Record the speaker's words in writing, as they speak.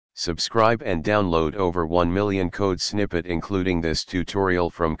Subscribe and download over 1 million code snippet including this tutorial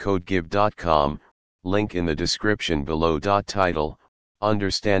from codegive.com, link in the description below. Title,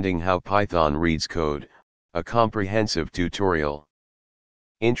 Understanding How Python Reads Code, a comprehensive tutorial.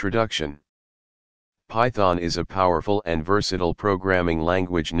 Introduction. Python is a powerful and versatile programming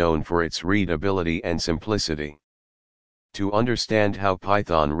language known for its readability and simplicity. To understand how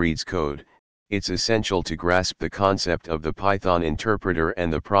Python reads code, it's essential to grasp the concept of the Python interpreter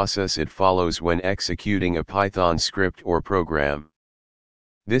and the process it follows when executing a Python script or program.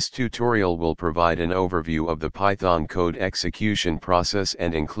 This tutorial will provide an overview of the Python code execution process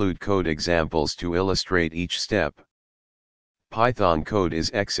and include code examples to illustrate each step. Python code is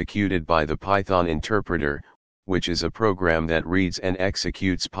executed by the Python interpreter, which is a program that reads and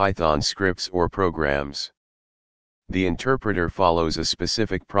executes Python scripts or programs. The interpreter follows a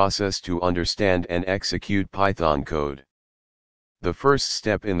specific process to understand and execute Python code. The first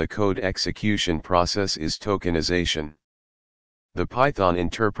step in the code execution process is tokenization. The Python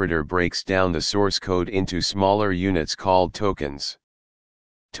interpreter breaks down the source code into smaller units called tokens.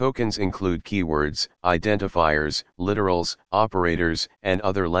 Tokens include keywords, identifiers, literals, operators, and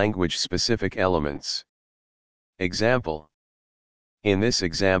other language-specific elements. Example. In this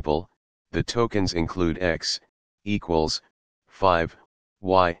example, the tokens include x equals 5,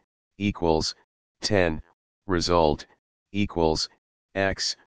 y equals 10, result equals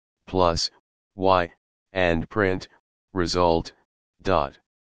x plus y, and print result.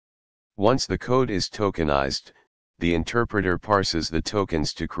 Once the code is tokenized, the interpreter parses the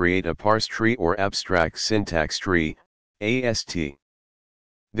tokens to create a parse tree or abstract syntax tree, AST.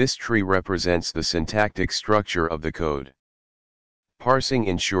 This tree represents the syntactic structure of the code. Parsing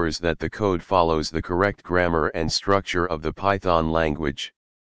ensures that the code follows the correct grammar and structure of the Python language.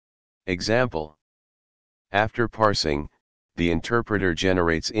 Example. After parsing, the interpreter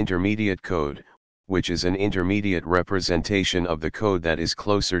generates intermediate code, which is an intermediate representation of the code that is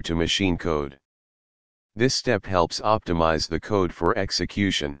closer to machine code. This step helps optimize the code for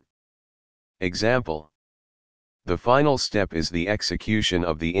execution. Example. The final step is the execution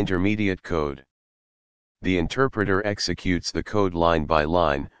of the intermediate code. The interpreter executes the code line by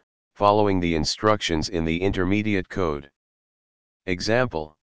line, following the instructions in the intermediate code.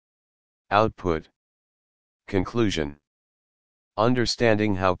 Example. Output. Conclusion.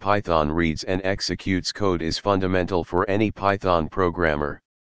 Understanding how Python reads and executes code is fundamental for any Python programmer.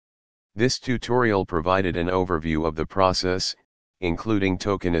 This tutorial provided an overview of the process, including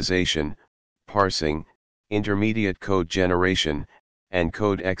tokenization, parsing, intermediate code generation, and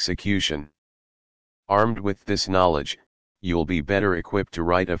code execution. Armed with this knowledge, you'll be better equipped to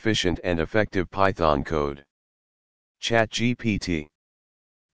write efficient and effective Python code. ChatGPT.